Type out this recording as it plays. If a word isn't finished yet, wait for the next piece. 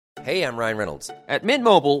Hey, I'm Ryan Reynolds. At Mint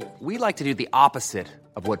Mobile, we like to do the opposite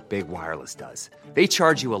of what Big Wireless does. They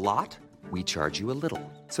charge you a lot, we charge you a little.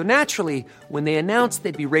 So naturally, when they announced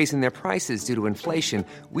they'd be raising their prices due to inflation,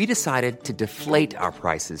 we decided to deflate our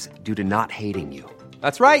prices due to not hating you.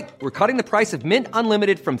 That's right. We're cutting the price of Mint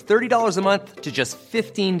Unlimited from $30 a month to just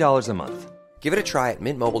 $15 a month. Give it a try at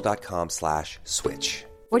mintmobile.com/switch.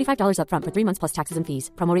 $45 up front for 3 months plus taxes and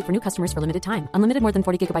fees. Promo rate for new customers for limited time. Unlimited more than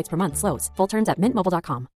 40 gigabytes per month. Slows full terms at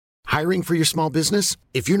mintmobile.com. Hiring for your small business?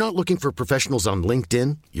 If you're not looking for professionals on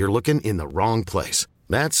LinkedIn, you're looking in the wrong place.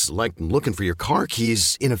 That's like looking for your car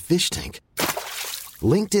keys in a fish tank.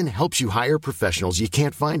 LinkedIn helps you hire professionals you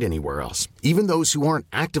can't find anywhere else, even those who aren't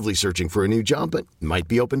actively searching for a new job but might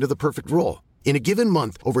be open to the perfect role. In a given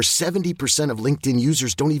month, over 70% of LinkedIn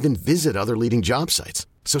users don't even visit other leading job sites.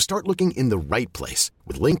 So start looking in the right place.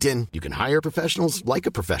 With LinkedIn, you can hire professionals like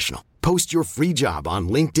a professional. Post your free job on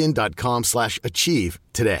linkedin.com/achieve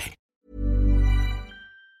today.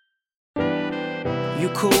 You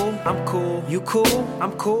cool, I'm cool. You cool,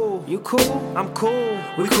 I'm cool. You cool, I'm cool.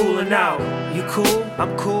 We coolin' out. You cool,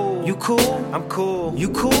 I'm cool. You cool, I'm cool. You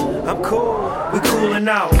cool, I'm cool. We coolin'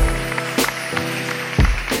 out.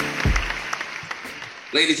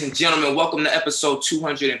 Ladies and gentlemen, welcome to episode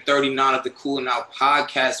 239 of the Coolin' Out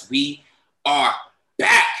podcast. We are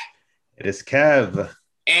back. It is Kev.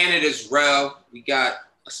 And it is Rel. We got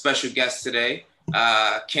a special guest today.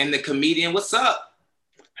 Ken the comedian. What's up?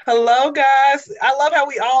 Hello, guys. I love how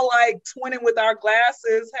we all like twinning with our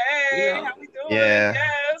glasses. Hey, Yeah. how we doing? Yeah.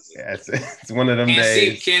 Yes. Yeah, it's one of them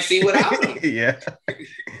days. Can't see without him. Yeah.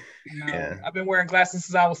 No, Yeah. I've been wearing glasses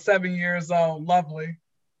since I was 7 years old. Lovely.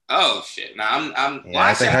 Oh shit! No, I'm. Yeah,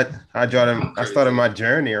 I think I I'm started my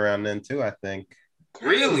journey around then too. I think.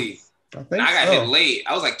 Really? I think I got so. hit late.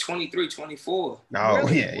 I was like 23, 24. No,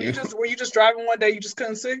 Really? yeah. Were you just driving one day? You just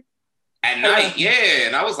couldn't see? At night, yeah.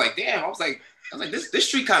 And I was like, damn. I was like, this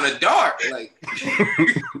street kind of dark. Like,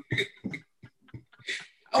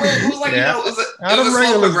 it was like, Yeah. it was a How the slow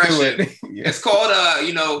regulars do progression. it. Yeah. It's called,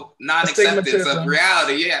 non-acceptance of Astigmatism.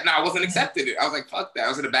 reality. Yeah, no, I wasn't accepting it. I was like, fuck that. I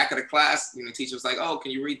was in the back of the class. The teacher was like, oh,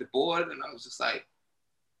 can you read the board? And I was just like,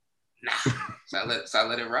 nah. So I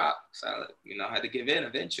let it rock. So I had to give in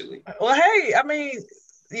eventually. Well, hey, I mean,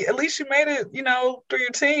 at least you made it, through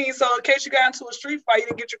your teens. So in case you got into a street fight, you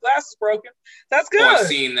didn't get your glasses broken. That's good. Oh, I've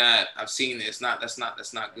seen that. I've seen it. That's not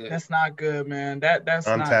good. That's not good, man. That's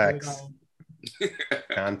Contacts. not good at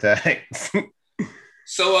all. Contacts.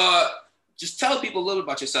 So, just tell people a little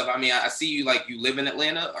about yourself. I mean, I see you you live in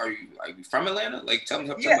Atlanta. Are you from Atlanta? Tell me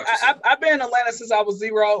about yourself. I've been in Atlanta since I was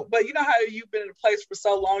 0, but you know how you've been in a place for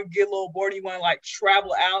so long, you get a little bored, and you want to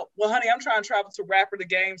travel out. Well, honey, I'm trying to travel to Rapper the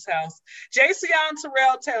Game's house. Jayceon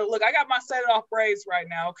Terrell Taylor, look, I got my set it off braids right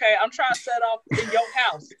now, okay? I'm trying to set it off in your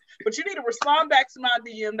house, but you need to respond back to my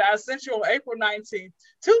DM that I sent you on April 19th,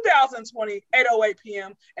 2020, 8:08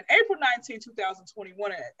 p.m. and April 19th,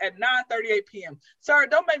 2021 at 9:38 p.m. Sir,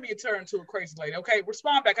 don't make me turn into a crazy lady, okay?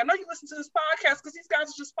 Respond back. I know you listen to this podcast because these guys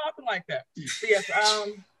are just popping like that. But yes,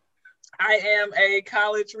 I am a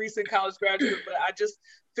recent college graduate, but I just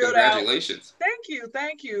filled Congratulations. Thank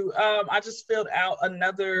you. I just filled out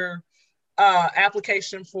another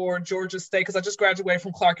application for Georgia State because I just graduated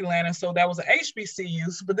from Clark Atlanta, so that was an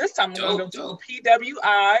HBCU. But this time I'm going to go to a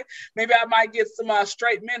PWI. Maybe I might get some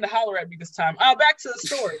straight men to holler at me this time. Back to the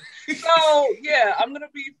story. So yeah, I'm gonna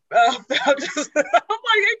be. I'm like, this is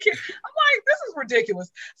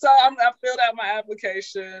ridiculous. So I filled out my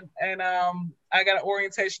application, and I got an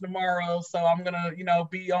orientation tomorrow. So I'm gonna,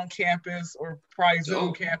 be on campus or probably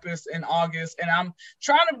Zoom campus in August, and I'm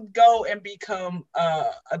trying to go and become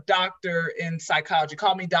a doctor in psychology.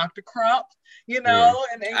 Call me Dr. Crump. And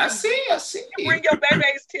I see. You bring your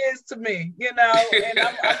baby's kids to me, and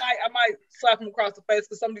I might slap them across the face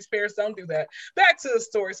because some of these parents don't do that. Back to the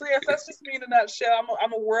story. So yes, that's just me in a nutshell.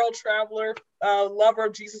 I'm a world traveler, lover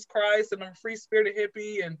of Jesus Christ, and I'm a free-spirited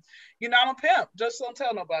hippie, and I'm a pimp. Just don't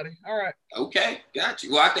tell nobody. All right. Okay, got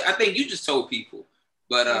you. Well, I think you just told people,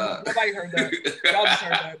 but nobody heard that. Y'all just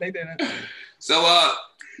heard that. They didn't. So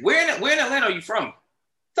where in Atlanta are you from?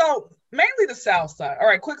 So mainly the South Side. All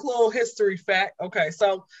right, quick little history fact. Okay,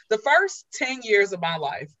 so the first 10 years of my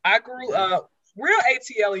life, I grew up real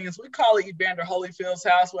ATLians. We call it Evander Holyfield's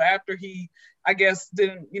house. Well, after he, I guess,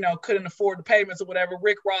 couldn't afford the payments or whatever,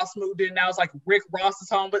 Rick Ross moved in. Now it's like Rick Ross's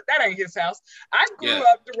home, but that ain't his house. I grew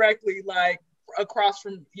up directly across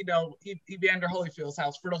from Evander Holyfield's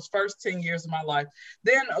house for those first 10 years of my life.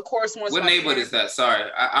 Then of course once what neighborhood is that? Sorry,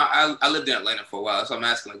 I lived in Atlanta for a while, so I'm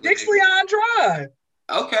asking Dix Leon Drive.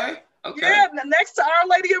 Okay. Okay. Yeah, next to Our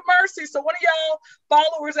Lady of Mercy. So one of y'all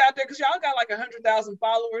followers out there, because y'all got like 100,000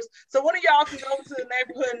 followers. So one of y'all can go to the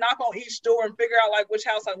neighborhood, knock on each door, and figure out like which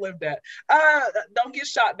house I lived at. Don't get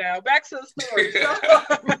shot now. Back to the story.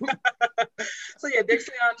 So yeah,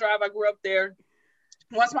 Dixon Drive. I grew up there.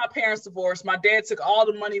 Once my parents divorced, my dad took all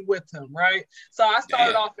the money with him, right? So I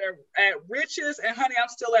started off at Riches, and honey, I'm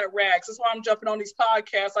still at Rags. That's why I'm jumping on these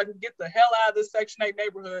podcasts. So I can get the hell out of this Section 8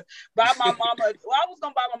 neighborhood. Buy my mama, I was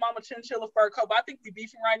going to buy my mama a chinchilla fur coat, but I think we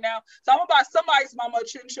beefing right now. So I'm going to buy somebody's mama a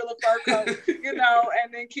chinchilla fur coat,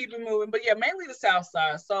 and then keep it moving. But yeah, mainly the South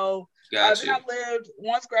Side. So then I lived,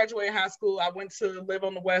 once graduating high school, I went to live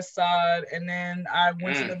on the West Side, and then I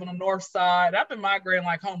went to live on the North Side. I've been migrating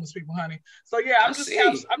like homeless people, honey. So yeah, I'm just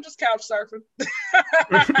couch surfing.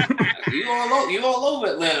 You all over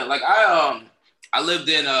Atlanta. Like I lived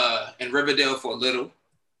in Riverdale for a little.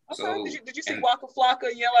 Okay. So did you see Waka Flocka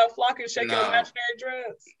yell out Flocka and shake your imaginary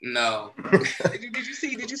dreads? No.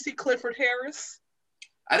 Did you see Clifford Harris?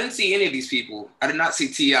 I didn't see any of these people. I did not see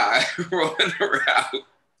T.I. rolling around.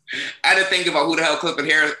 I had to think about who the hell Clifford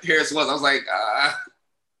Harris was. I was like,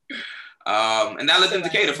 and I lived in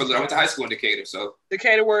Decatur for a little. I went to high school in Decatur. So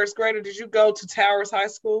Decatur, where it's greater. Did you go to Towers High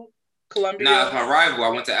School, Columbia? Nah, it's my rival. I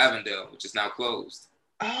went to Avondale, which is now closed.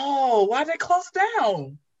 Oh, why did they close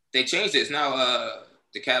down? They changed it. It's now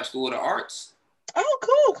DeKalb School of the Arts. Oh,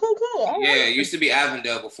 cool. All yeah, right. it used to be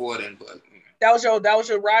Avondale before then, but that was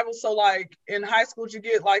your rival. So like in high school, did you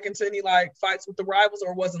get like into any like fights with the rivals,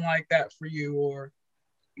 or wasn't like that for you? Or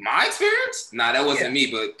my experience? Nah, that wasn't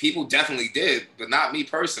me, but people definitely did, but not me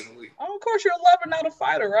personally. Oh, of course, you're a lover, not a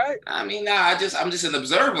fighter, right? I mean, I'm just an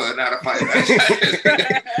observer, not a fighter.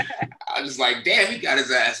 I was just like, damn, he got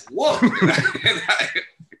his ass whooped.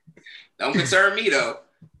 Don't concern me though.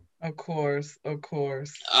 Of course.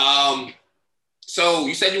 So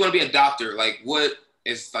you said you want to be a doctor. Like, what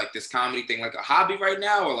is like this comedy thing like a hobby right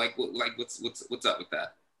now, or like what's up with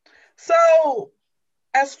that? So,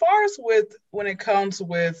 as far as when it comes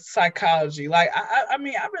with psychology, like I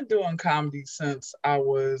mean, I've been doing comedy since I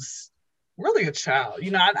was really a child.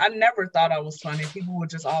 I never thought I was funny. People would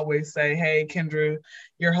just always say, "Hey, Kendra,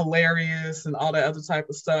 you're hilarious," and all that other type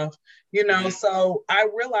of stuff. So I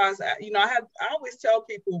realized, I always tell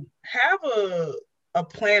people, have a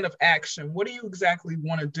plan of action. What do you exactly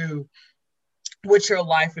want to do with your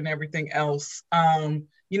life and everything else? Do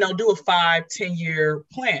a 5-10 year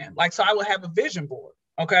plan. Like, so I would have a vision board.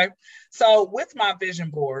 Okay. So with my vision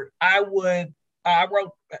board, I wrote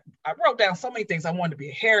down so many things. I wanted to be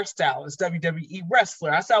a hairstylist, WWE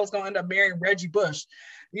wrestler. I said I was going to end up marrying Reggie Bush.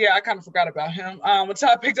 Yeah, I kind of forgot about him until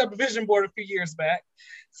I picked up a vision board a few years back.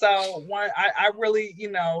 So I really,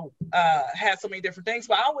 had so many different things,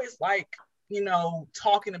 but I always like,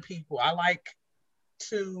 talking to people. I like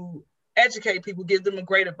to educate people, give them a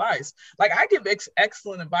great advice. Like I give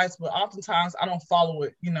excellent advice, but oftentimes I don't follow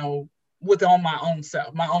it, on my own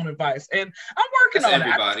self, my own advice. And I'm working on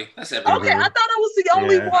everybody. it. That's everybody. Okay, I thought I was the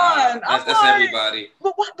only one. That's everybody.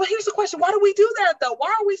 But here's the question. Why do we do that though? Why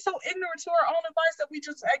are we so ignorant to our own advice that we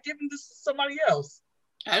just giving this to somebody else?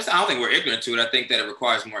 I don't think we're ignorant to it. I think that it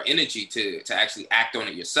requires more energy to actually act on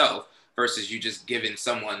it yourself versus you just giving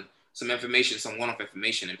someone some information, some one-off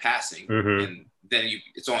information in passing. And then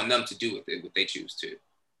it's on them to do with it, what they choose to.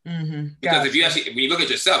 Because if you actually, when you look at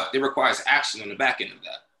yourself, it requires action on the back end of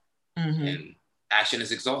that. And action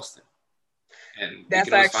is exhausting. And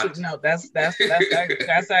that's actually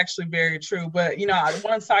that's actually very true. But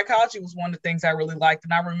psychology was one of the things I really liked,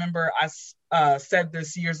 and I remember I said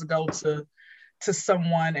this years ago to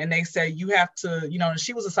someone, and they said you have to, and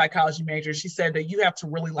she was a psychology major. She said that you have to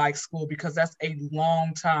really like school because that's a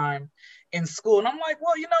long time in school. And I'm like,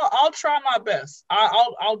 well, I'll try my best.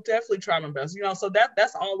 I'll definitely try my best. So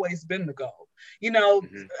that's always been the goal.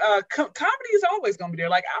 Comedy is always going to be there.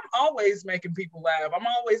 Like I'm always making people laugh. I'm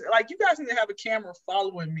always like, you guys need to have a camera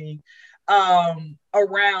following me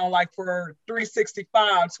around like for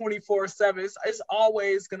 365, 24/7. It's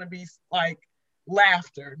always going to be like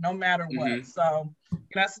laughter no matter what. So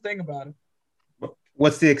that's the thing about it.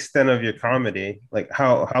 What's the extent of your comedy? Like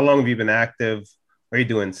how long have you been active? Are you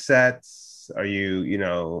doing sets? Are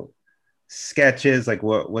you sketches? Like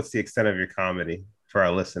what's the extent of your comedy for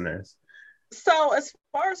our listeners? So as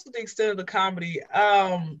far as the extent of the comedy,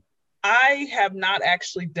 I have not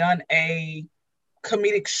actually done a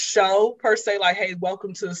comedic show per se, like, hey,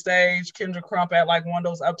 welcome to the stage, Kendra Crump, at like one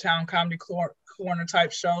of those Uptown Comedy Corner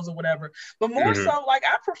type shows or whatever. But more so, like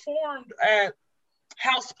I performed at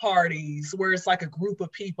house parties where it's like a group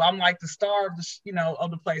of people. I'm like the star of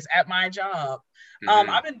of the place at my job.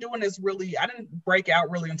 I've been doing this I didn't break out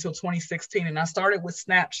really until 2016, and I started with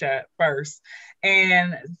Snapchat first.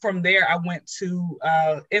 And from there, I went to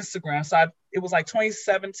Instagram. So it was like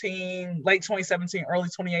 2017, late 2017, early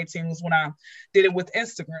 2018 was when I did it with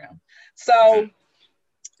Instagram. So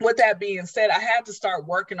with that being said, I had to start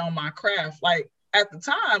working on my craft. Like at the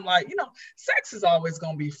time, sex is always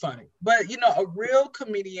going to be funny, but a real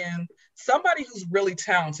comedian, somebody who's really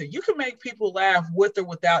talented, you can make people laugh with or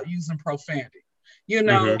without using profanity,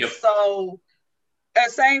 So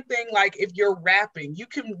same thing, like if you're rapping, you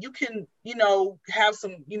can, have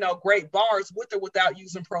some, great bars with or without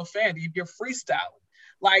using profanity. If you're freestyling,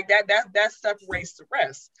 like that separates the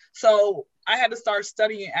rest. So I had to start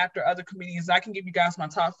studying after other comedians. I can give you guys my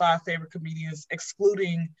top 5 favorite comedians,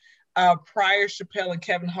 excluding Pryor, Chappelle, and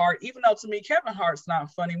Kevin Hart. Even though to me, Kevin Hart's not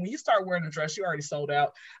funny. When you start wearing a dress, you already sold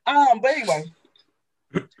out. But anyway.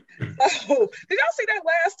 Oh, did y'all see that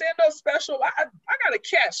last stand-up special? I got a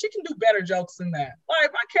cat. She can do better jokes than that.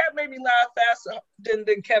 Like, my cat made me laugh faster than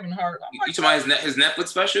Kevin Hart. You talking about his Netflix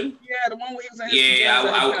special? Yeah, the one where he was in his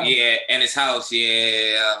and his house.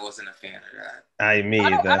 Yeah, I wasn't a fan of that. I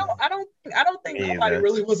don't think nobody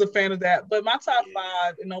really was a fan of that. But my top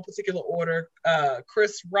 5 in no particular order: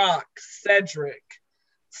 Chris Rock, Cedric,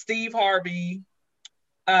 Steve Harvey,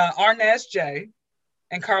 Arnaz J,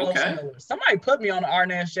 and Carlos Miller. Somebody put me on the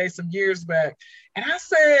Arnaz J some years back, and I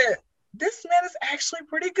said, this man is actually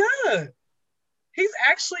pretty good. He's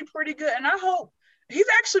actually pretty good, and I hope he's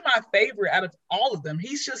actually my favorite out of all of them.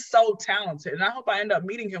 He's just so talented, and I hope I end up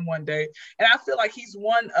meeting him one day. And I feel like he's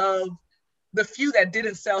one of the few that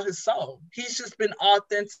didn't sell his soul. He's just been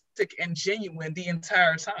authentic and genuine the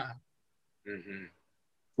entire time. Mm-hmm.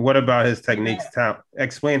 What about his techniques?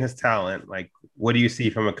 Explain his talent. Like, what do you see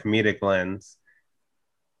from a comedic lens?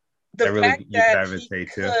 The fact that he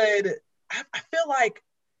could, I feel like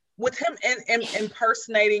with him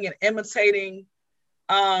impersonating and imitating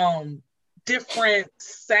different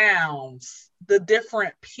sounds, the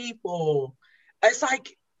different people, it's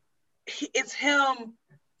like it's him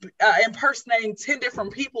impersonating 10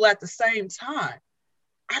 different people at the same time.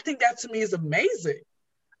 I think that to me is amazing.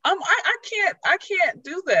 I can't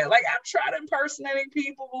do that. Like, I've tried impersonating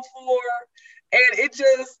people before, and it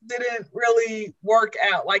just didn't really work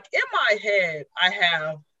out. Like, in my head, I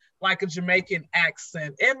have like a Jamaican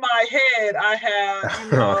accent. In my head, I have,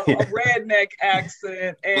 a redneck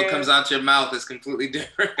accent. And what comes out your mouth is completely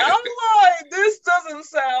different. I'm like, this doesn't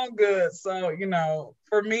sound good. So,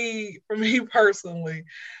 for me personally,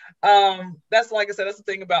 that's, like I said, that's the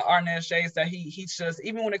thing about Arnaz J, is that he's just,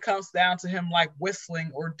 even when it comes down to him like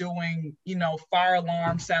whistling or doing, fire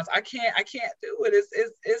alarm sounds, I can't do it.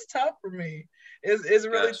 It's tough for me. It's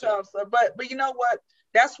really tough. So, but you know what?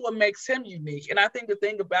 That's what makes him unique. And I think the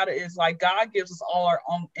thing about it is, like, God gives us all our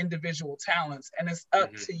own individual talents, and it's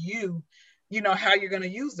up to you, how you're going to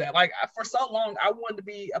use that. Like, for so long, I wanted to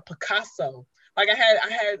be a Picasso. Like,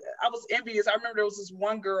 I was envious. I remember there was this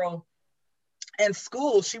one girl in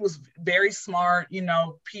school. She was very smart,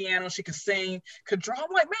 piano, she could sing, could draw.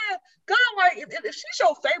 I'm like, man, God, like, if she's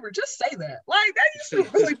your favorite, just say that. Like, that used to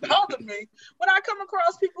really bother me when I come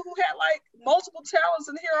across people who had like multiple talents,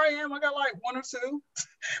 and here I am, I got like 1 or 2.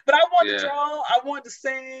 But I wanted to draw, I wanted to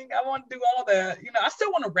sing, I wanted to do all that. I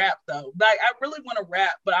still want to rap though. Like, I really want to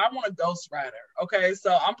rap, but I want a ghostwriter. Okay,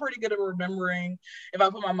 so I'm pretty good at remembering. If I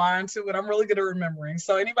put my mind to it, I'm really good at remembering.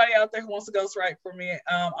 So anybody out there who wants to ghostwrite for me,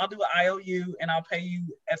 I'll do an IOU, and I'll pay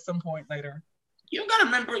you at some point later. You don't gotta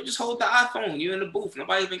remember it. Just hold the iPhone. You in the booth.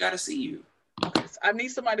 Nobody even gotta see you. Okay, so I need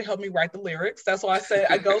somebody to help me write the lyrics. That's why I said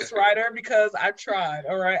a ghostwriter, because I tried.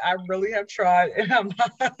 All right, I really have tried, and I'm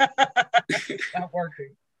not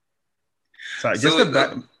working. Sorry, go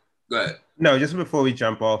ahead. No, just before we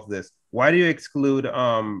jump off this, why do you exclude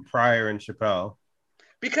Pryor and Chappelle?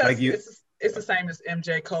 Because like it's the same as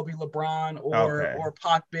MJ, Kobe, LeBron, or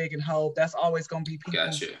Pac, Big, and Hov. That's always going to be people.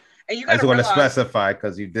 Gotcha. And you I just want to specify,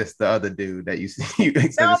 because you dissed the other dude that you see. You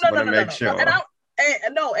just want to make sure. And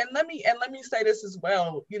let me say this as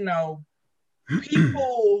well. People,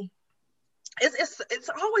 it's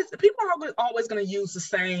always, people are always going to use the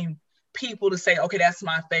same people to say, okay, that's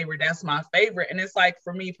my favorite, and it's like,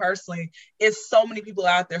 for me personally, it's so many people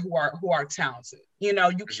out there who are talented. You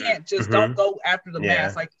can't just don't go after the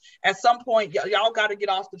mass. Like, at some point, y'all got to get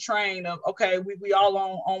off the train of, okay, we all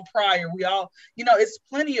on Pryor, we all, it's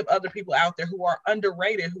plenty of other people out there who are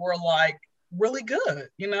underrated, who are like really good.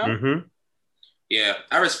 Yeah,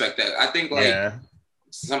 I respect that. I think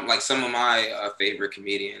some of my favorite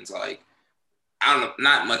comedians, like I don't know,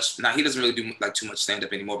 not much. Not he doesn't really do like too much stand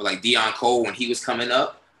up anymore. But like Deion Cole when he was coming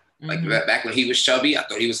up, like back when he was chubby, I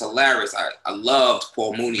thought he was hilarious. I loved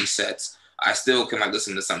Paul Mooney's sets. I still can like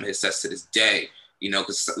listen to some of his sets to this day. You know,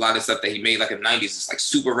 because a lot of stuff that he made like in the 90s is like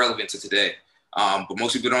super relevant to today. But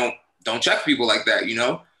most people don't check people like that, you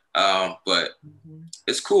know. But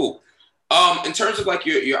it's cool. In terms of like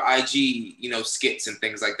your IG, you know, skits and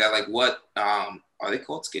things like that, like what are they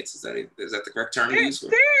called skits? Is that the correct term to use?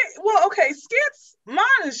 Well, okay, skits. Mine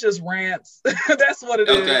is just rants. That's what it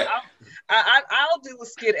is. I'll do a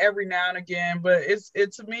skit every now and again, but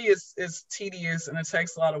it to me it's tedious and it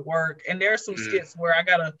takes a lot of work. And there are some skits where I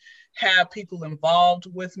gotta have people involved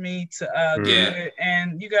with me to do it.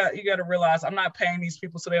 And you got to realize I'm not paying these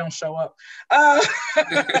people so they don't show up.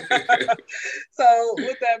 So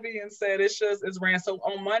with that being said, it's rant. So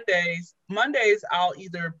on Mondays I'll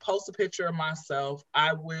either post a picture of myself.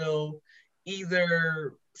 I will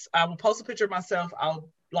post a picture of myself. I'll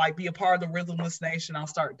like be a part of the Rhythmless Nation. I'll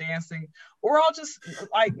start dancing, or I'll just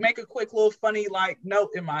like make a quick little funny like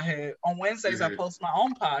note in my head. On Wednesdays, I post my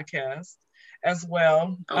own podcast as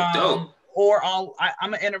well. Dope. Or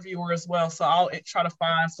I'm an interviewer as well. So I'll try to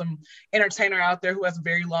find some entertainer out there who has a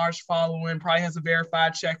very large following, probably has a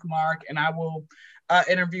verified check mark, and I will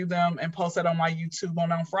interview them and post that on my YouTube.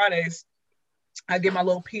 On Fridays, I get my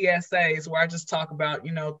little PSAs where I just talk about,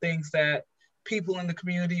 you know, things that people in the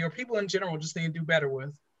community or people in general just need to do better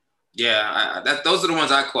with. Yeah, those are the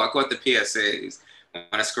ones I caught. I caught the PSAs when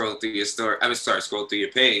I scroll through your story. I was starting to scroll through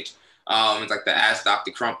your page. It's like the Ask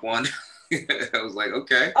Dr. Crump one. I was like,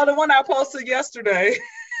 okay. Oh, the one I posted yesterday.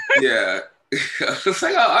 Yeah. I was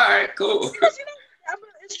like, oh, all right, cool. Because, you know, I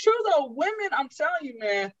mean, it's true though. Women, I'm telling you,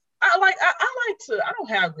 man, I don't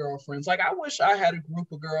have girlfriends. Like, I wish I had a group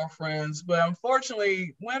of girlfriends, but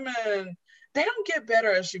unfortunately, women, they don't get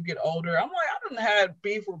better as you get older. I'm like, I done had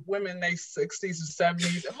beef with women in their 60s and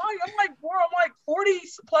 70s. I'm like, bro, I'm like 40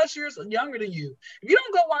 plus years younger than you. If you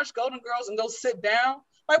don't go watch Golden Girls and go sit down,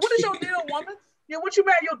 like, what is your deal, woman? Yeah, what you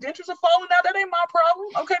mad? Your dentures are falling out? That ain't my problem.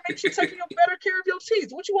 Okay, make sure you're taking better care of your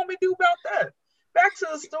teeth. What you want me to do about that? Back to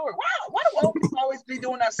the story. Why do old people always be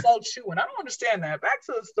doing that slow chewing? I don't understand that. Back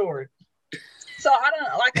to the story. So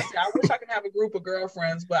like I said, I wish I could have a group of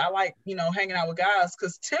girlfriends, but I like, you know, hanging out with guys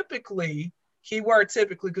because typically,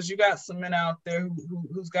 because you got some men out there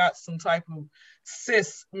who's got some type of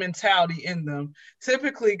cis mentality in them.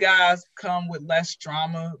 Typically, guys come with less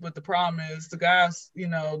drama, but the problem is the guys, you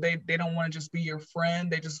know, they don't want to just be your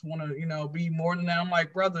friend. They just want to, you know, be more than that. I'm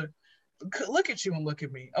like, brother, look at you and look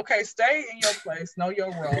at me. Okay, stay in your place, know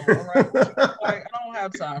your role. All right, like, I don't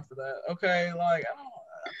have time for that. Okay, like I'm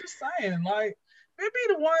just saying, like they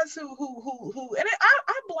be the ones who, and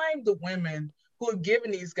I blame the women who are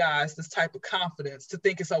giving these guys this type of confidence to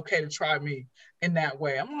think it's okay to try me in that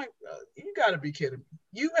way. I'm like, you got to be kidding me.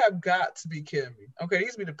 You have got to be kidding me. Okay,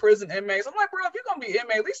 these be the prison inmates. I'm like, bro, if you're going to be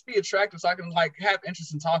inmate, at least be attractive so I can, like, have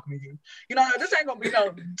interest in talking to you. You know, this ain't going to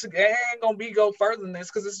be go further than this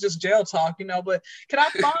because it's just jail talk, you know. But can I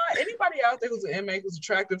find anybody out there who's an inmate who's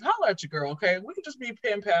attractive? Holler at your girl, okay? We can just be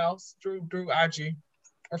pen pals through IG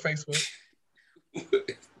or Facebook.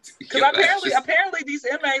 Because apparently these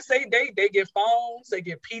inmates, they get phones, they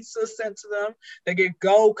get pizza sent to them, they get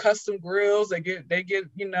gold custom grills, they get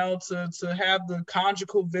you know to have the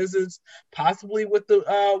conjugal visits, possibly with the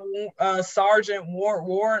sergeant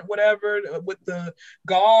warrant whatever, with the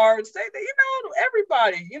guards, they you know,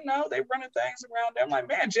 everybody, you know, they running things around there. I'm like,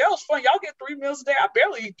 man, jail's fun. Y'all get 3 meals a day. I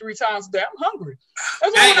barely eat 3 times a day. I'm hungry. I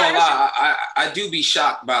ain't gonna lie, I do be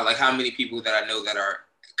shocked by like how many people that I know that are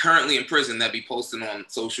currently in prison that be posting on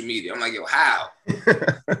social media. I'm like, yo, how?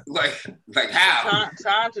 like how?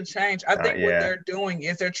 Time to change. I think what they're doing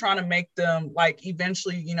is they're trying to make them like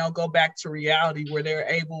eventually, you know, go back to reality where they're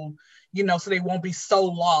able, you know, so they won't be so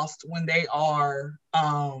lost when they are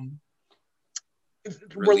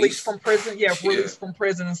released from prison. Released from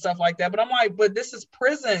prison and stuff like that. But I'm like, but this is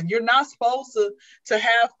prison. You're not supposed to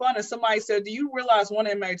have fun. And somebody said, do you realize, one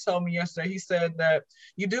inmate told me yesterday, he said that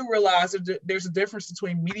you do realize there's a difference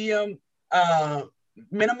between minimum,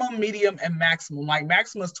 medium, and maximum. Like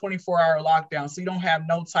maximum is 24-hour lockdown. So you don't have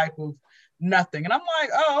no type of nothing. And I'm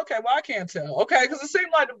like, oh, okay, well, I can't tell. Okay, because it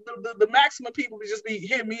seemed like the maximum people would just be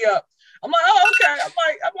hitting me up. I'm like, oh, okay. I'm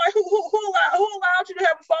like, who allowed you to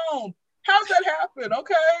have a phone? How's that happen?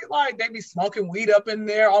 Okay, like they be smoking weed up in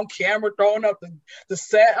there on camera, throwing up the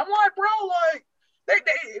set. I'm like, bro, like they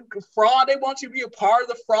fraud. They want you to be a part of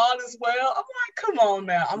the fraud as well. I'm like, come on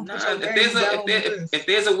now. If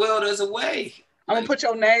there's a will, there's a way. I'm gonna put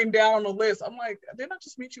your name down on the list. I'm like, didn't I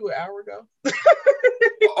just meet you an hour ago?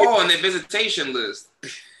 On the visitation list.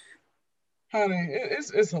 Honey,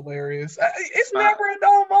 it's hilarious. It's never a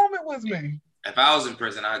dull moment with me. If I was in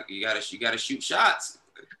prison, you gotta shoot shots.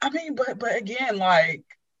 I mean, but again, like,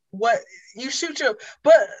 what you shooting your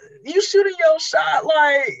shot,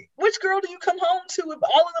 like, which girl do you come home to if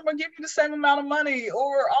all of them are giving you the same amount of money,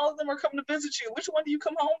 or all of them are coming to visit you? Which one do you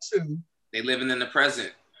come home to? They living in the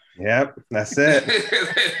present. Yep, that's it.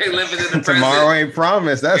 They living in the present. Tomorrow ain't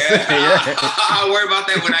promised. That's it. Yeah. I'll worry about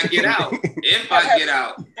that when I get out. If I get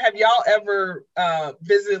out. Have y'all ever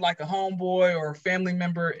visited like a homeboy or a family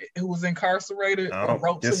member who was incarcerated? No, or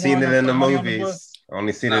wrote just to seen one it or in the put money on movies.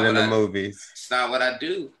 Only seen it in the movies. It's not what I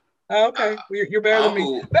do. Oh, okay, you're better than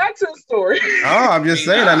me. Back to the story. Oh, I'm just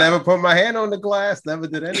saying, I never put my hand on the glass. Never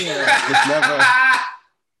did any of that.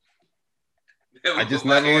 I just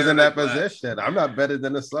never was in that position. I'm not better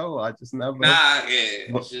than a soul. I just never. Nah,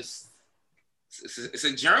 yeah. It's just it's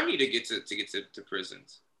a journey to get to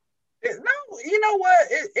prisons. No, you know what?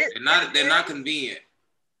 They're not convenient.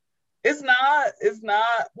 It's not.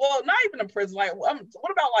 Well, not even a prison. Like, what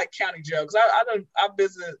about like county jail? Because I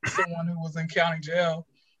visited someone who was in county jail.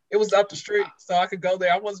 It was up the street, so I could go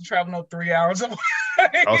there. I wasn't traveling no 3 hours away.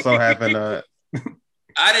 Also happened. I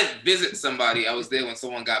didn't visit somebody. I was there when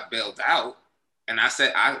someone got bailed out. And I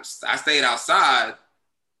said I stayed outside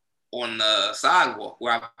on the sidewalk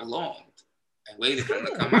where I belonged and waited for them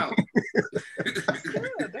to come out. That's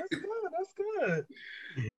good.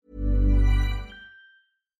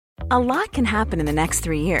 A lot can happen in the next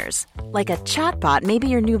 3 years. Like a chatbot may be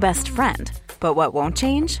your new best friend. But what won't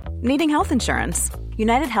change? Needing health insurance.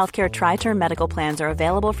 United Healthcare Tri-Term Medical Plans are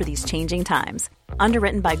available for these changing times.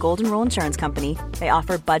 Underwritten by Golden Rule Insurance Company, they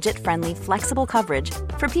offer budget-friendly, flexible coverage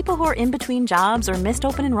for people who are in between jobs or missed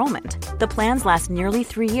open enrollment. The plans last nearly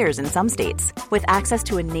 3 years in some states, with access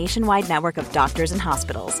to a nationwide network of doctors and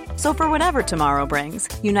hospitals. So for whatever tomorrow brings,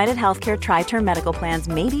 United Healthcare Tri-Term Medical Plans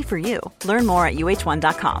may be for you. Learn more at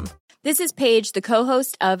uh1.com. This is Paige, the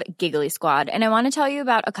co-host of Giggly Squad, and I want to tell you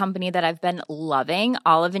about a company that I've been loving,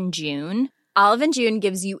 Olive & June. Olive & June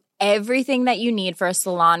gives you everything that you need for a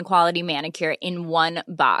salon-quality manicure in one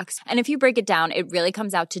box. And if you break it down, it really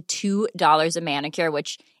comes out to $2 a manicure,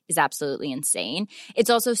 which is absolutely insane. It's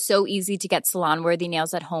also so easy to get salon-worthy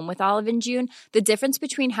nails at home with Olive & June. The difference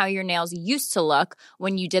between how your nails used to look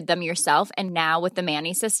when you did them yourself and now with the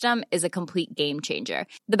Mani system is a complete game changer.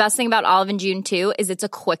 The best thing about Olive & June, too, is it's a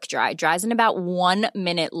quick dry. Dries in about 1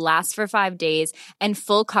 minute, lasts for 5 days, and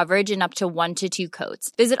full coverage in up to 1 to 2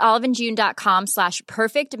 coats. Visit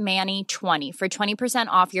oliveandjune.com/perfectmani20 for 20%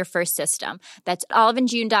 off your first system. That's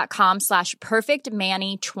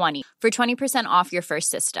oliveandjune.com/perfectmani20 for 20% off your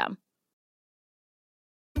first system.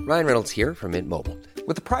 Ryan Reynolds here from Mint Mobile.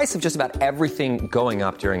 With the price of just about everything going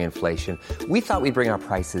up during inflation, we thought we'd bring our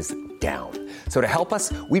prices down. So to help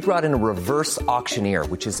us, we brought in a reverse auctioneer,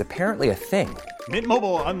 which is apparently a thing. Mint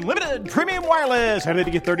Mobile Unlimited Premium Wireless. How to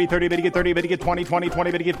get 30, 30, bit to get 30, bit to get 20, 20, 20,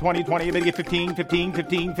 bit to get 20, 20, bit to get 15, 15,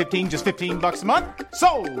 15, 15, just $15 a month?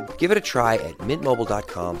 Sold! Give it a try at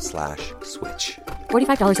mintmobile.com/switch.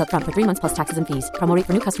 $45 up front for 3 months plus taxes and fees. Promo rate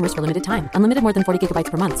for new customers for limited time. Unlimited more than 40 gigabytes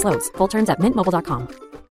per month. Slows full terms at mintmobile.com.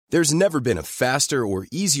 There's never been a faster or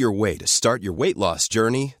easier way to start your weight loss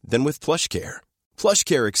journey than with PlushCare.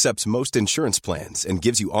 PlushCare accepts most insurance plans and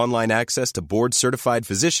gives you online access to board-certified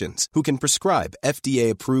physicians who can prescribe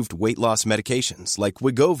FDA-approved weight loss medications like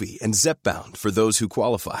Wegovy and Zepbound for those who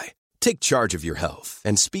qualify. Take charge of your health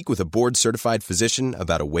and speak with a board-certified physician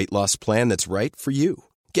about a weight loss plan that's right for you.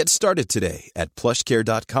 Get started today at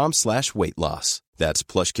plushcare.com/weight-loss. That's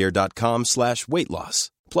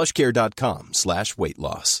plushcare.com/weight-loss.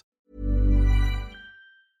 plushcare.com/weight-loss.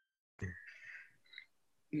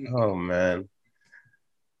 Oh, man.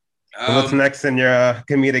 So what's next in your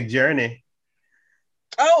comedic journey?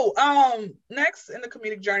 Next in the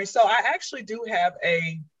comedic journey. So I actually do have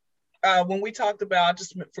when we talked about, I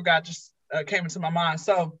just forgot, came into my mind.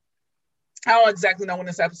 So I don't exactly know when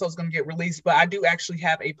this episode is going to get released, but I do actually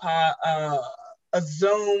have a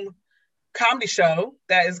Zoom comedy show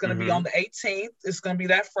that is going to be on the 18th. It's going to be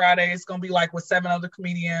that Friday. It's going to be like with 7 other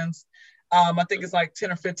comedians. I think it's like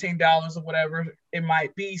 $10 or $15 or whatever it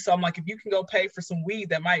might be. So I'm like, if you can go pay for some weed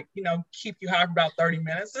that might, keep you high for about 30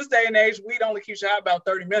 minutes. This day and age, weed only keeps you high about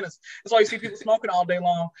 30 minutes. That's why you see people smoking all day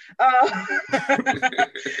long.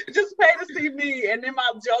 Just pay to see me, and then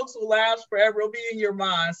my jokes will last forever. It'll be in your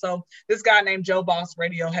mind. So this guy named Joe Boss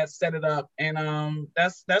Radio has set it up, and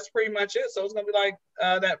that's pretty much it. So it's gonna be like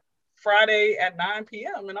that Friday at 9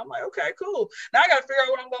 p.m. And I'm like, okay, cool. Now I gotta figure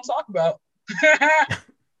out what I'm gonna talk about.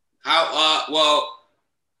 How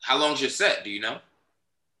long's your set? Do you know?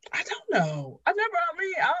 I don't know.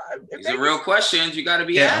 These are real questions. You got to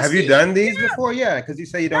be asking. Have you done these before? Yeah, because you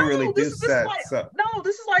say you don't really do sets. No,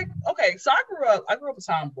 this is like, okay, so I grew up a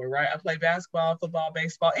tomboy, right? I played basketball, football,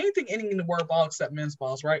 baseball, anything ending in the word ball except men's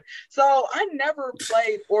balls, right? So I never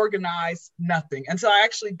played organized nothing until I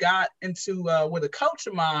actually got into with a coach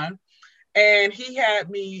of mine, and he had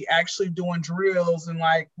me actually doing drills and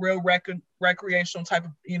like real recreational type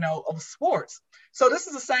of, of sports. So this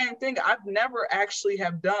is the same thing. I've never actually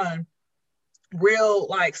have done real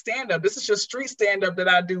like stand-up. This is just street stand-up that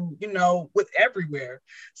I do, with everywhere.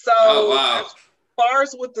 So as far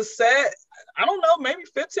as with the set, I don't know, maybe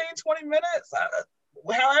 15, 20 minutes,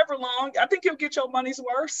 however long. I think you'll get your money's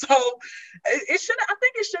worth. So I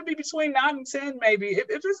think it should be between 9 and 10, maybe. If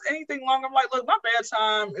it's anything longer, I'm like, look, my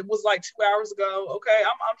bedtime, it was like 2 hours ago. Okay,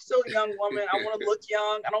 I'm still a young woman. I want to look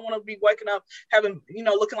young. I don't want to be waking up having,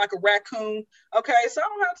 looking like a raccoon. Okay, so I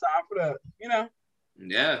don't have time for that,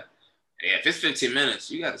 Yeah. Yeah, if it's 15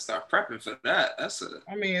 minutes, you got to start prepping for that. It's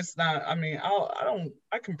not,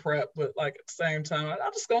 I can prep, but like at the same time,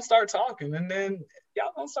 I'm just going to start talking, and then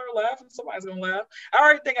y'all going to start laughing. Somebody's going to laugh. I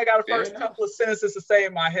already think I got a first couple of sentences to say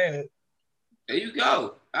in my head. There you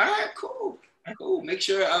go. All right, cool. Make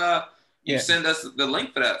sure you send us the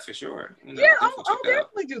link for that for sure. I'll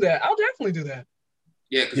definitely do that.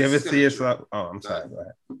 Yeah. You ever see yourself? Oh, I'm sorry. Go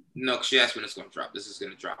ahead. No, because she asked when it's going to drop. This is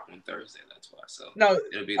going to drop on Thursday. That's why. So no.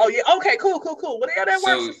 It'll be okay. Cool. Well, that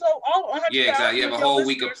works. So all 100,000. Yeah, exactly. You have a whole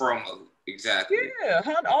week of promo. Exactly. Yeah,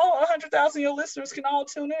 all 100,000 of your listeners can all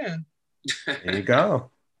tune in. There you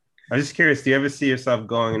go. I'm just curious. Do you ever see yourself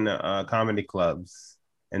going to comedy clubs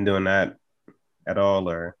and doing that at all,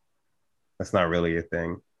 or that's not really your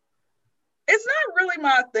thing? It's not really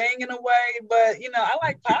my thing in a way, but I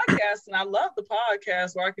like podcasts, and I love the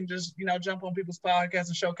podcast where I can just jump on people's podcasts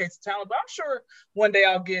and showcase the talent. But I'm sure one day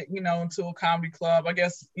I'll get into a comedy club. I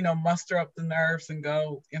guess muster up the nerves and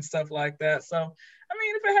go and stuff like that. So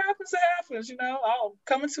if it happens, it happens. I'll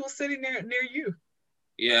come into a city near you.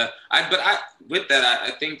 Yeah, with that,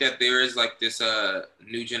 I think that there is like this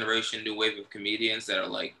new generation, new wave of comedians that are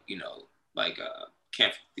like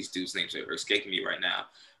can't, these dudes' names are escaping me right now.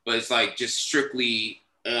 But it's like just strictly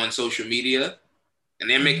on social media, and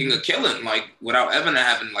they're making a killing like without ever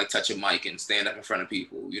having like touch a mic and stand up in front of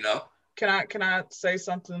people. Can I say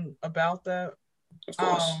something about that? Of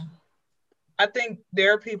course. I think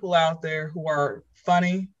there are people out there who are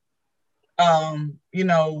funny, online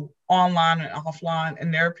and offline,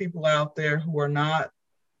 and there are people out there who are not.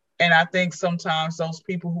 And I think sometimes those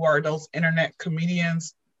people who are those internet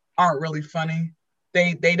comedians aren't really funny.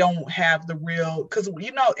 They don't have the real, because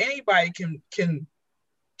anybody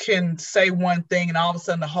can say one thing and all of a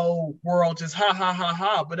sudden the whole world just ha ha ha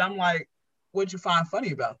ha. But I'm like, what'd you find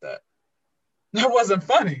funny about that? That wasn't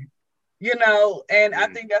funny, And I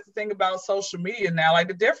think that's the thing about social media now. Like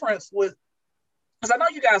the difference with, because I know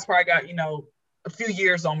you guys probably got a few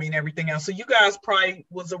years on me and everything else. So you guys probably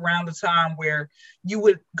was around the time where you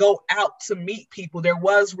would go out to meet people. There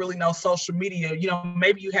was really no social media.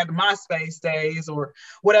 Maybe you had the MySpace days or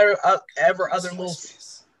whatever other little,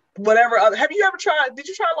 whatever other. Have you ever tried? Did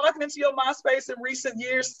you try logging into your MySpace in recent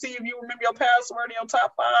years to see if you remember your password and your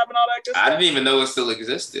top 5 and all that good stuff? I didn't even know it still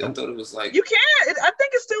existed. I thought it was like you can. I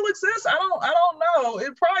think it still exists. I don't know.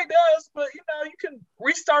 It probably does, but you can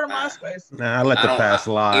restart a MySpace. Nah, I let the past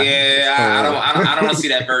lie. Yeah, I don't see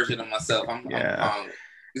that version of myself.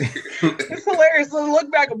 It's hilarious to look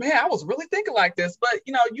back. Man, I was really thinking like this. But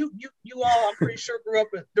you all, I'm pretty sure, grew up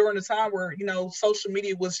during the time where social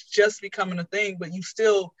media was just becoming a thing, but you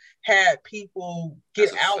still had people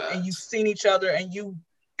get out and you've seen each other and you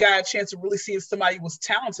got a chance to really see if somebody was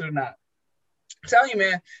talented or not. I'm telling you,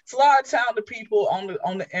 man, it's a lot of talented people on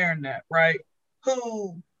the internet, right?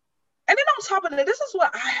 And then on top of that, this is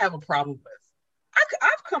what I have a problem with.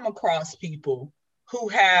 I've come across people who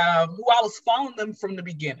I was following them from the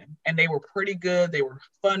beginning, and they were pretty good. They were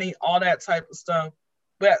funny, all that type of stuff.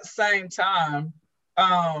 But at the same time,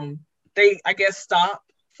 they, I guess,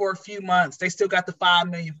 stopped for a few months. They still got the 5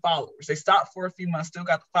 million followers. They stopped for a few months, still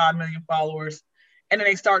got the 5 million followers. And then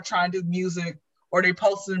they start trying to do music, or they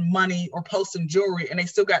posting money or posting jewelry, and they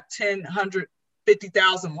still got 10, 100,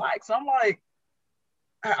 50,000 likes. I'm like,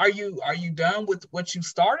 are you done with what you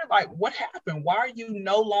started? Like, what happened? Why are you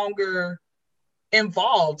no longer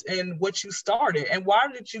involved in what you started? And why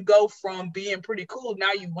did you go from being pretty cool,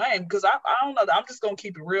 now you lame? Because I don't know, I'm just gonna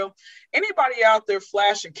keep it real. Anybody out there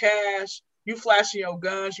flashing cash You flashing your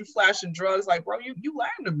guns, you flashing drugs, like, bro, you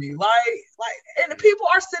lying to me. Like, and the people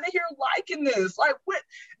are sitting here liking this. Like, what,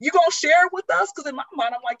 you gonna share it with us? Because in my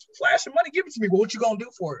mind, I'm like, you flashing money, give it to me. But what you gonna do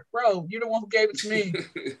for it? Bro, you're the one who gave it to me.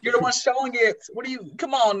 You're the one showing it. What do you,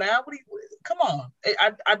 come on now. Come on.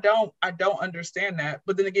 I don't understand that.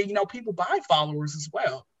 But then again, you know, people buy followers as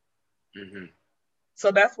well. Mm-hmm.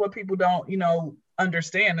 So that's what people don't, you know,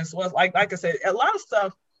 understand as well. Like I said, a lot of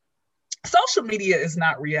stuff, social media is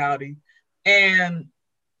not reality. And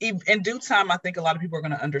in due time, I think a lot of people are going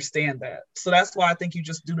to understand that. So that's why I think you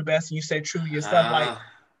just do the best and you stay true to yourself. Like,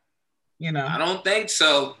 you know, I don't think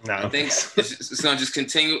so. No. I think it's going to just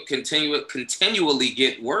continually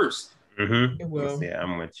get worse. Mm-hmm. It will. Yeah,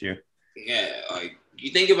 I'm with you. Yeah, like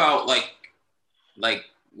you think about like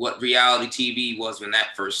what reality TV was when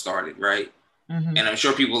that first started, right? Mm-hmm. And I'm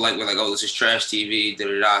sure people were like, oh, this is trash TV,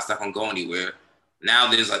 it's not gonna go anywhere.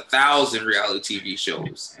 Now there's 1,000 reality TV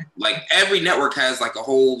shows. Like every network has like a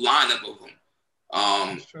whole lineup of them.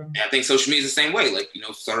 And I think social media is the same way. Like, you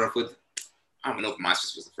know, started off with, I don't know if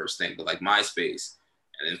MySpace was the first thing, but like MySpace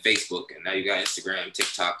and then Facebook, and now you got Instagram,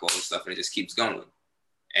 TikTok, all this stuff, and it just keeps going.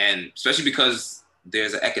 And especially because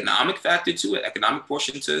there's an economic factor to it, economic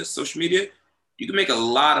portion to social media, you can make a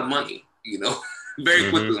lot of money, you know,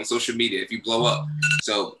 very quickly on social media if you blow up.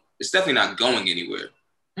 So it's definitely not going anywhere.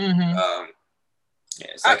 Mm-hmm. Yeah,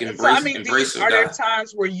 it's like embrace are there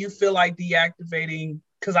times where you feel like deactivating?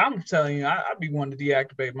 Because I'm telling you, I'd be wanting to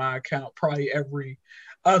deactivate my account probably every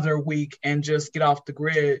other week and just get off the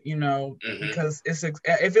grid, you know, because if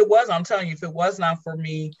it was not for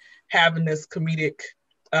me having this comedic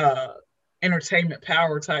entertainment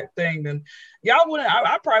power type thing, then y'all wouldn't,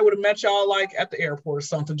 I probably would have met y'all like at the airport or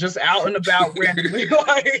something, just out and about randomly,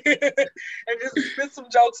 like, and just spit some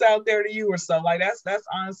jokes out there to you or so. Like that's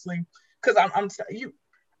honestly, because I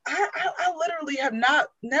literally have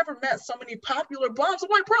never met so many popular bums. I'm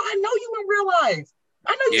like, bro, I know you in real life.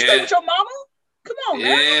 I know you stay with your mama. Come on,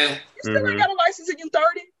 man. You still ain't got a license and you 30.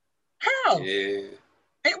 How? Yeah.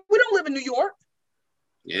 And we don't live in New York.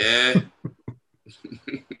 Yeah.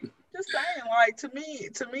 Just saying, like, to me,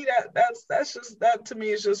 that to me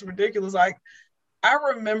is just ridiculous. Like, I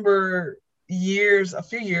remember a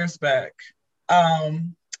few years back,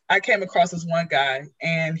 I came across this one guy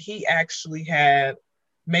and he actually had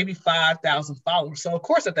maybe 5,000 followers. So of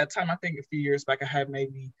course at that time, I think a few years back, I had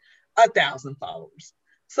maybe 1,000 followers.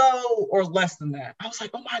 So, or less than that. I was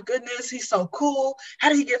like, oh my goodness, he's so cool. How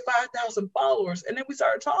did he get 5,000 followers? And then we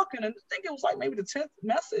started talking, and I think it was like maybe the 10th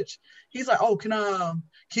message. He's like, oh, can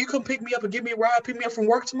you come pick me up and give me a ride, pick me up from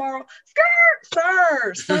work tomorrow?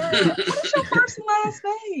 Sir, what is your first and last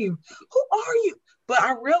name? Who are you? But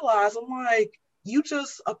I realized, I'm like, you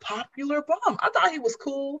just a popular bum. I thought he was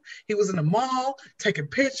cool. He was in the mall taking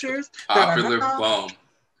pictures. Popular bum.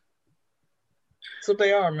 That's what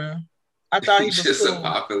they are, man. I thought he was just cool. A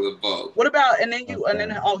popular bug. What about,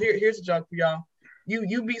 here's a joke for y'all.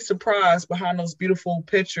 You be surprised behind those beautiful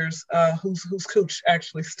pictures, whose cooch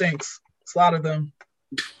actually stinks. It's a lot of them.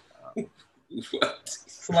 What?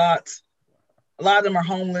 It's a lot. A lot of them are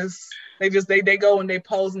homeless. They go and they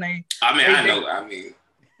pose and they. I know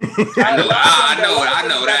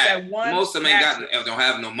that. Most of them don't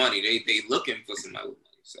have no money. They looking for somebody with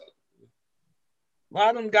money. So. A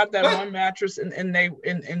lot of them got that one mattress in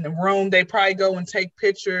the room. They probably go and take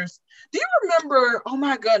pictures. Do you remember? Oh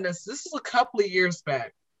my goodness, this is a couple of years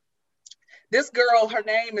back. This girl, her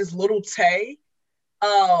name is Little Tay.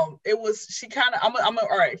 All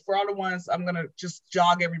right, for all the ones, I'm gonna just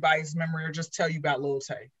jog everybody's memory or just tell you about Little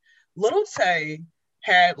Tay. Little Tay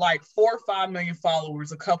had like 4 or 5 million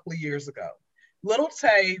followers a couple of years ago. Little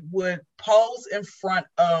Tay would pose in front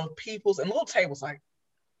of people's, and Little Tay was like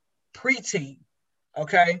preteen.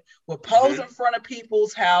 Okay, would pose in front of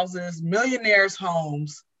people's houses, millionaires'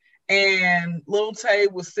 homes, and Little Tay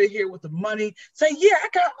would sit here with the money, say, "Yeah, I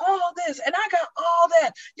got all this, and I got all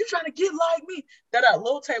that. You trying to get like me?"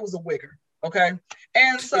 Little Tay was a wigger, okay?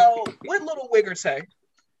 And so with Little Wigger Tay,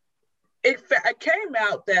 it came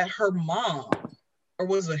out that her mom, or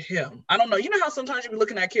was it him? I don't know. You know how sometimes you be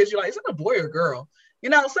looking at kids, you're like, "Is it a boy or a girl?" You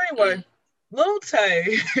know, same way. Little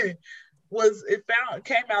Tay.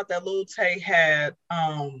 Came out that Little Tay had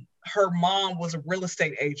her mom was a real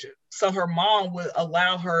estate agent, so her mom would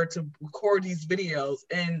allow her to record these videos,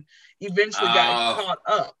 and eventually got caught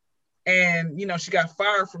up, and she got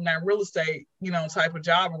fired from that real estate type of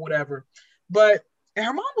job or whatever. But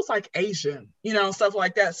her mom was like Asian, stuff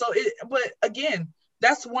like that. So but again,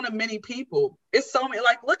 that's one of many people. It's so many.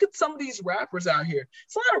 Like, look at some of these rappers out here.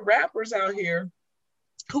 It's a lot of rappers out here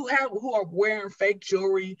who are wearing fake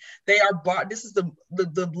jewelry. They are bought. This is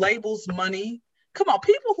the label's money. come on,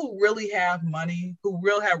 people who really have money, who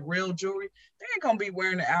have real jewelry, they ain't gonna be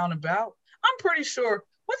wearing it out and about. I'm pretty sure.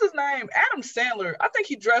 What's his name? Adam Sandler. I think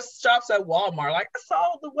he shops at Walmart. Like, I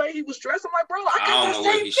saw the way he was dressed. I'm like, bro, I don't know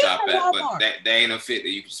where he shop at, but that ain't a fit that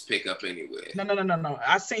you can just pick up anywhere. No.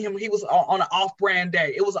 I seen him. He was on an off-brand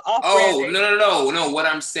day. It was an day. off-brand day. No. What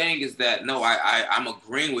I'm saying is that I'm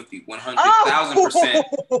agreeing with you 100,000%.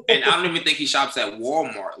 And I don't even think he shops at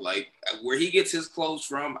Walmart. Like, where he gets his clothes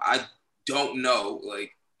from, I don't know.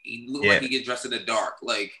 Like, he look like he gets dressed in the dark.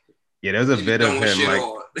 Like. Yeah, there's a vid of him like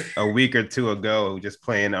a week or two ago just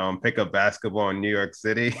playing pickup basketball in New York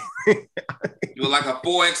City. With like a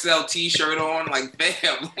 4XL t-shirt on, like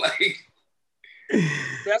fam, like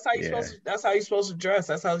that's how you're supposed to dress.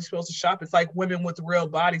 That's how you're supposed to shop. It's like women with real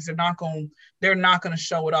bodies, they're not gonna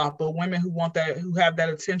show it off. But women who have that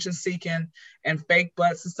attention seeking and fake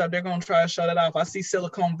butts and stuff, they're gonna try to show it off. I see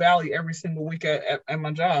Silicon Valley every single week at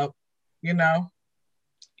my job, you know.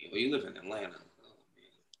 Well, you live in Atlanta.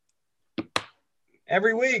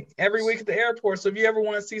 Every week at the airport. So if you ever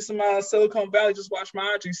want to see some Silicon Valley, just watch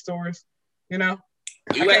my IG stories. You know.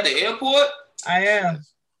 You at the airport? I am.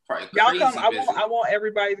 Y'all come. I want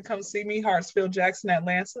everybody to come see me. Hartsfield Jackson,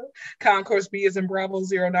 Atlanta. Concourse B is in Bravo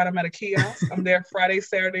 09. I'm at a kiosk. I'm there Friday,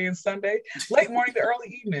 Saturday, and Sunday. Late morning to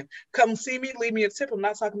early evening. Come see me. Leave me a tip. I'm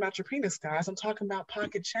not talking about your penis, guys. I'm talking about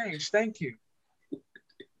pocket change. Thank you.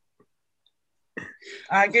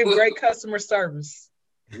 I give great customer service.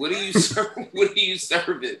 What are you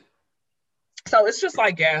serving? So it's just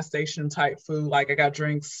like gas station type food. Like I got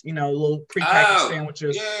drinks, little prepackaged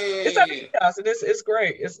sandwiches. It's at the kiosk, and it's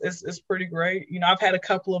great. It's pretty great. I've had a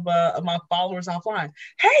couple of my followers offline.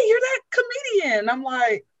 Hey, you're that comedian. I'm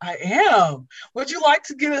like, I am. Would you like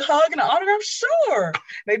to get a hug and an autograph? Sure.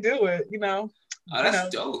 They do it. Oh, that's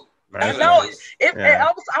dope. I know.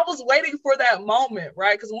 I was waiting for that moment,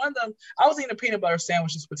 right? Because one of them, I was eating a peanut butter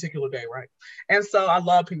sandwich this particular day, right? And so I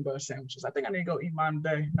love peanut butter sandwiches. I think I need to go eat mine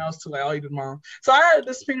today. No, it's too late. I'll eat it tomorrow. So I had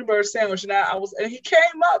this peanut butter sandwich, and he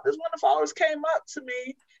came up. This one of the followers came up to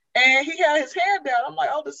me, and he had his hand down. I'm like,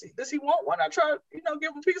 oh, does he want one? I try, give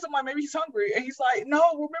him a piece. I'm like, maybe he's hungry. And he's like,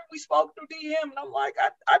 no, remember we spoke through DM? And I'm like,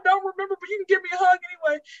 I don't remember, but you can give me a hug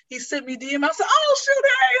anyway. He sent me DM. I said, oh, shoot,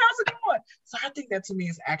 hey, how's it going? So I think that to me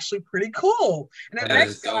is actually pretty cool. And the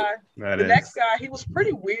next guy, he was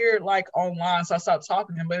pretty weird, like online. So I stopped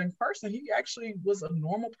talking to him, but in person, he actually was a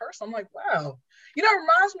normal person. I'm like, wow. It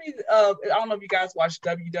reminds me of, I don't know if you guys watch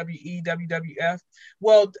WWE, WWF.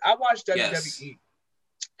 Well, I watched WWE. Yes.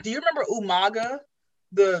 Do you remember Umaga,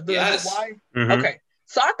 the Hawaii? Mm-hmm. Okay,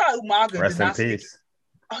 so I thought Umaga Rest did not in peace.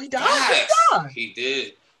 Oh, he died. Yes. He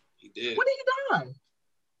did. When did he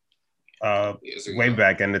die? Way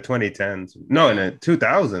back in the 2010s. No, in the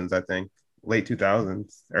 2000s, I think. Late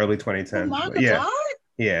 2000s, early 2010s. Umaga died?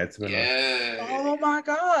 Yeah, it's been. Yeah. Oh my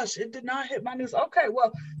gosh, it did not hit my news. Okay,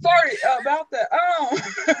 well, sorry about that.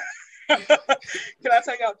 Can I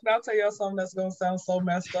tell y'all something that's gonna sound so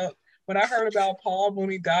messed up? When I heard about Paul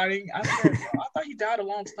Mooney dying, I said, I thought he died a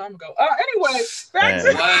long time ago. Anyway, back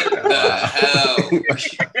to what the hell?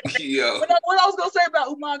 Yo. What I was going to say about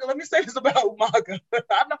Umaga, let me say this about Umaga.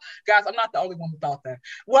 I'm not the only one who thought that.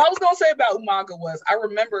 What I was going to say about Umaga was, I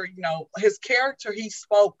remember, his character, he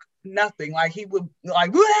spoke nothing. Like he would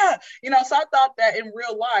like, yeah, so I thought that in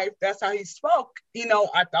real life, that's how he spoke.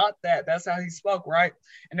 I thought that's how he spoke, right?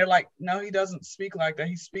 And they're like, no, he doesn't speak like that.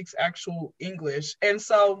 He speaks actual English. And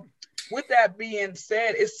so with that being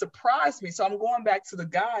said, it surprised me. So I'm going back to the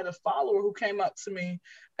follower who came up to me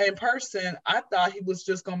in person. I thought he was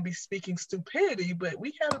just going to be speaking stupidity, but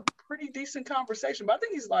we had a pretty decent conversation. But I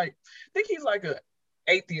think he's like a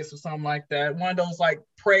atheist or something like that. One of those like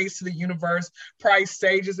praise to the universe, praise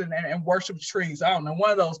sages and worship trees. I don't know,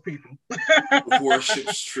 one of those people.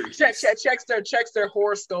 Worships trees. Checks their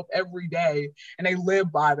horoscope every day, and they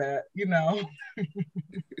live by that.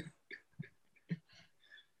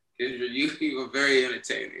 You were very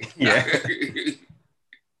entertaining. Yeah.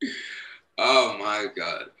 Oh my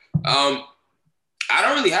God. I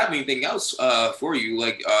don't really have anything else for you.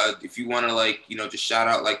 Like if you want to just shout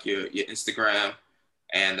out like your Instagram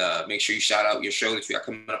and make sure you shout out your show that you got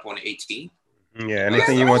coming up on the 18th. Yeah,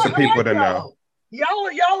 anything you want the people to know. Y'all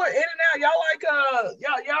are in and out.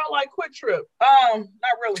 Y'all like Quick Trip. Not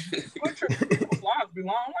really. Quick Trip lines be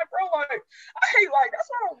long. I'm like, bro, I hate that's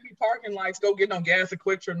why I don't be parking lights, go get no gas at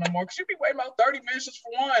Quick Trip no more. Cause you be waiting about 30 minutes just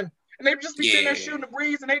for one. And they just be sitting there shooting the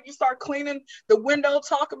breeze, and they just start cleaning the window,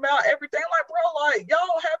 talking about everything. Like, bro,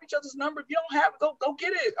 y'all have each other's number. If you don't have it, go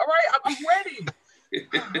get it. All right, I'm ready.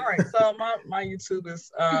 All right, so my YouTube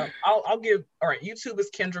is I'll give YouTube is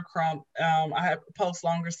Kendra Crump. I have post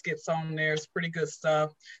longer skits on there. It's pretty good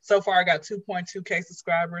stuff. So far I got 2.2k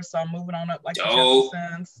subscribers, so I'm moving on up like the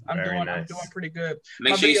Jeffersons. I'm doing pretty good.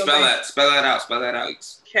 Make sure you spell that out.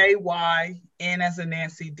 KYN as in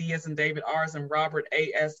Nancy, D as in David, R as in Robert,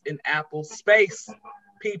 A as in Apple, space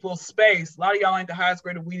people, space. A lot of y'all ain't the highest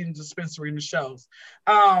grade of weed in dispensary in the shows.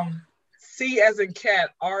 C as in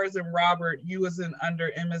cat, R as in Robert, U as in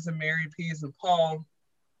under, M as in Mary, P as in Paul.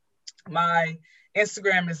 My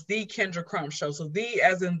Instagram is The Kendra Crump Show. So the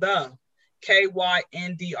as in the, KYNDRACRUMP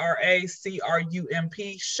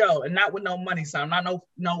show, and not with no money sign, not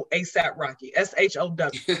no ASAP Rocky, SHOW.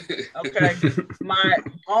 Okay. My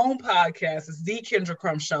own podcast is The Kendra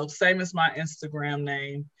Crump Show, same as my Instagram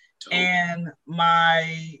name. And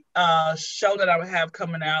my show that I would have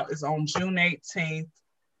coming out is on June 18th.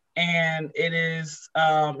 And it is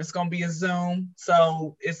it's gonna be a Zoom,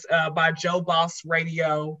 so it's by Joe Boss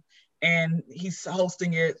Radio, and he's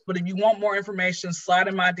hosting it. But if you want more information, slide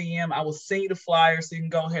in my DM. I will send you the flyer so you can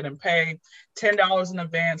go ahead and pay $10 in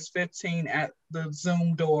advance, $15 at the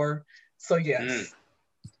Zoom door. So yes.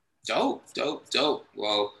 Dope.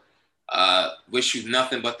 Well, wish you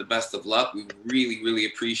nothing but the best of luck. We really, really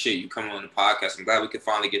appreciate you coming on the podcast. I'm glad we could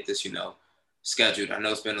finally get this, scheduled. I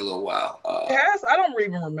know it's been a little while. Yes, I don't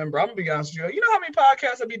even remember. I'm gonna be honest with you. You know how many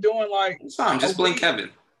podcasts I be doing? Like, it's fine. Just blame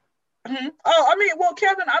Kevin. Mm-hmm. Oh, I mean, well,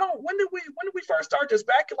 Kevin, I don't. When did we first start this?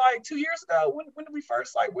 Back like 2 years ago. When did we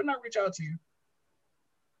first when did I reach out to you?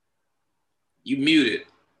 You muted.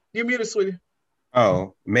 You muted, sweetie.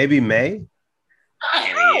 Oh, maybe May.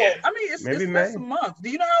 I mean, it's less a month.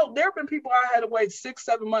 Do you know how there have been people I had to wait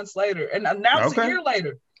 6-7 months later, and now it's a year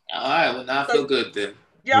later. All right, well, now I feel good then.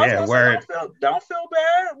 Yeah, word. Don't feel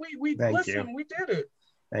bad. We listen. We did it.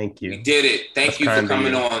 Thank you. We did it. Thank you for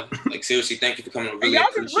coming on. Like, seriously, thank you for coming on. Really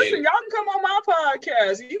appreciate it. Y'all can come on my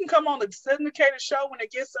podcast. You can come on the syndicated show when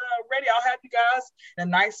it gets ready. I'll have you guys in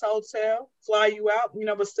a nice hotel, fly you out,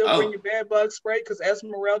 but still bring your bed bug spray because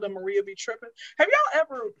Esmeralda Maria be tripping. Have y'all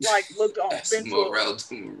ever looked on Esmeralda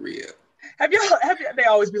Maria? Have y'all? They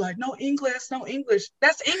always be like, no English.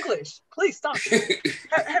 That's English. Please stop it.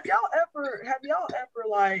 have y'all ever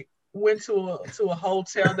went to a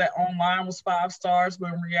hotel that online was 5 stars,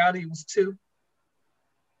 but in reality it was 2?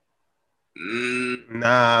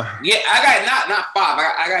 Nah. Yeah, I got not 5.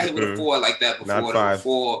 I got hit with a 4 like that before. Not 5.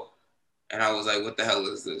 4, and I was like, what the hell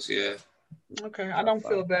is this? Yeah. Okay, I don't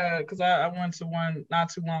feel bad because I went to one not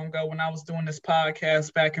too long ago when I was doing this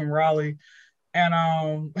podcast back in Raleigh. And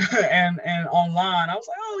and online, I was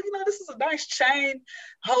like, oh, this is a nice chain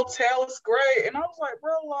hotel. It's great. And I was like,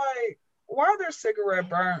 bro, why are there cigarette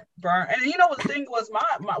burn? And what the thing was,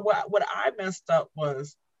 what I messed up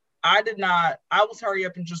was I was hurry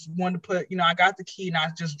up and just wanted to put, I got the key and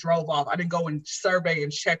I just drove off. I didn't go and survey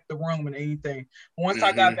and check the room and anything. But once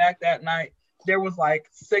I got back that night, there was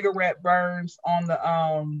cigarette burns on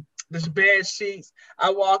the bed sheets.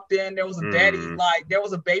 I walked in, there was a there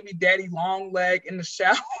was a baby daddy long leg in the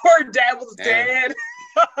shower. Dad was dead.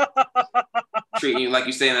 Treating you like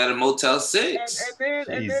you're staying at a Motel 6.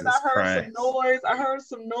 And then I heard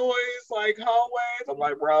some noise, hallways. I'm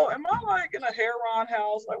like, bro, am I in a Heron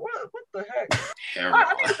house? What the heck?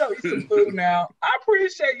 I need to go eat some food now. I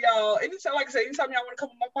appreciate y'all. Anytime, like I said, anytime y'all want to come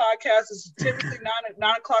on my podcast, it's typically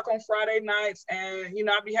 9 o'clock on Friday nights. And,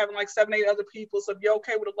 I'll be having 7-8 other people. So if you're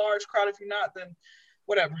okay with a large crowd, if you're not, then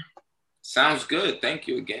whatever. Sounds good. Thank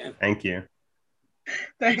you again. Thank you.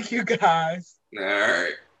 Thank you, guys. All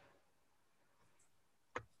right.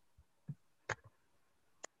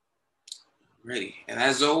 Ready. And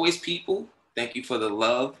as always, people, thank you for the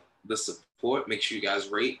love, the support. Make sure you guys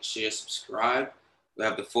rate, share, subscribe. We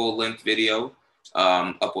have the full-length video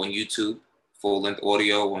up on YouTube, full-length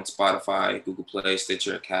audio on Spotify, Google Play,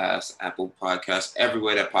 Stitcher, Cast, Apple Podcasts,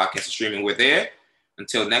 everywhere that podcast is streaming. We're there.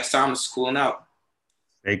 Until next time, this is Cooling Out.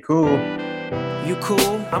 Stay cool. You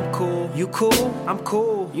cool, I'm cool. You cool, I'm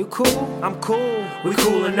cool. You cool, I'm cool. We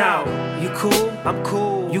coolin' out. You cool, I'm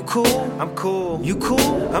cool. You cool, I'm cool. You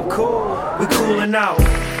cool, I'm cool. We coolin' out.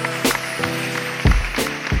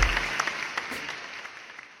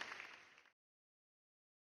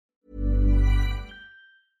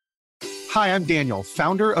 Hi, I'm Daniel,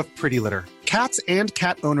 founder of Pretty Litter. Cats and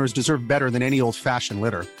cat owners deserve better than any old-fashioned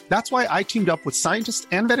litter. That's why I teamed up with scientists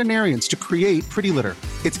and veterinarians to create Pretty Litter.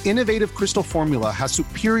 Its innovative crystal formula has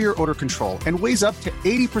superior odor control and weighs up to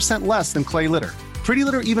 80% less than clay litter. Pretty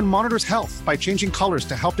Litter even monitors health by changing colors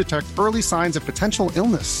to help detect early signs of potential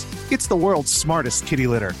illness. It's the world's smartest kitty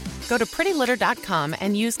litter. Go to prettylitter.com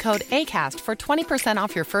and use code ACAST for 20%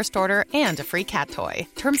 off your first order and a free cat toy.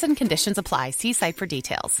 Terms and conditions apply. See site for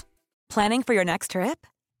details. Planning for your next trip?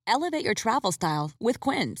 Elevate your travel style with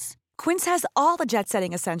Quince. Quince has all the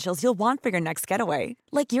jet-setting essentials you'll want for your next getaway,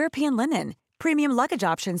 like European linen, premium luggage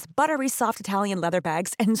options, buttery soft Italian leather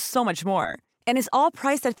bags, and so much more. And is all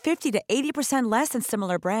priced at 50 to 80% less than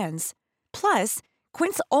similar brands. Plus,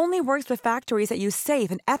 Quince only works with factories that use safe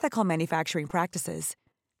and ethical manufacturing practices.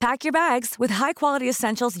 Pack your bags with high-quality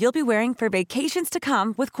essentials you'll be wearing for vacations to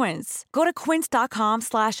come with Quince. Go to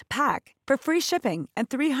quince.com/pack for free shipping and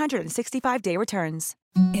 365-day returns.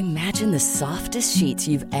 Imagine the softest sheets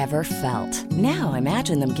you've ever felt. Now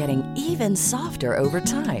imagine them getting even softer over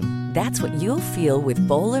time. That's what you'll feel with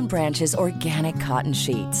Boll & Branch's organic cotton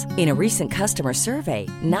sheets. In a recent customer survey,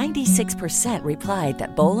 96% replied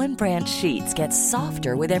that Boll & Branch sheets get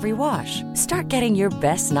softer with every wash. Start getting your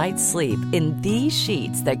best night's sleep in these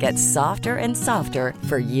sheets that get softer and softer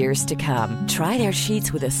for years to come. Try their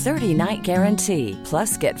sheets with a 30-night guarantee.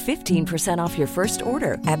 Plus, get 15% off your first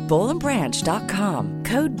order at bollandbranch.com.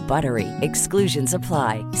 Code BUTTERY. Exclusions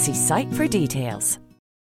apply. See site for details.